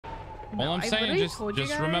No, All I'm saying, just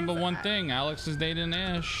guys, remember one thing. Alex is dating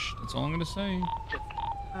Ash. That's all I'm gonna say.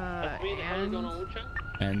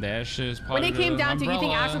 And Ash is part when of it came the down to, you think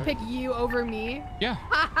umbrella. Ash would pick you over me? Yeah.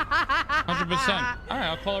 100%. All right,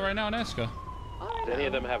 I'll call her right now and ask her. Does any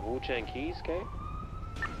of them have Wu-Chang keys, Kay?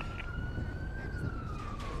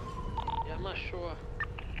 Yeah, I'm not sure.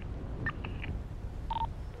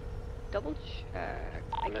 Double check.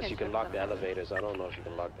 Unless you can lock the elevators. I don't know if you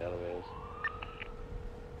can lock the elevators.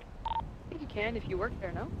 I think you can if you work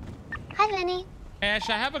there, no? Hi, Vinny. Ash,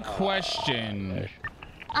 I have a question.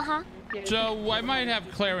 Uh-huh. So I might have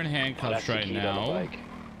Claire in handcuffs right now.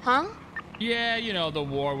 Huh? Yeah, you know, the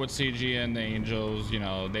war with CG and the Angels, you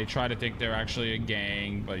know, they try to think they're actually a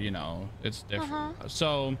gang, but you know, it's different.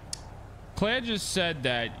 So Claire just said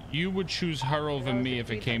that you would choose her over me if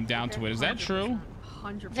it came down to it. Is that true?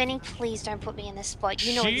 100%. Vinny, please don't put me in this spot.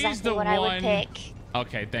 You know She's exactly the what I would pick.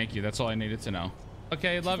 Okay, thank you. That's all I needed to know.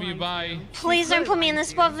 Okay, love you. Bye. Please don't put me in this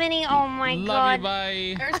spot, Vinny. Oh my Love god. you.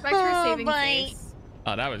 Bye. I respect your saving Bye. face.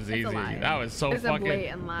 Oh, that was easy. That was so There's a fucking...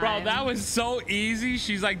 blatant lie. Bro, that was so easy.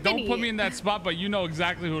 She's like, don't Vinny. put me in that spot, but you know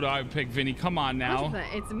exactly who I would pick, Vinny. Come on now.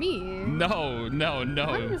 It's me. No.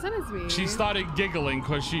 100% it's me. She started giggling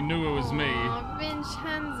because she knew it was me. Aw,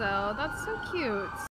 Vincenzo, that's so cute.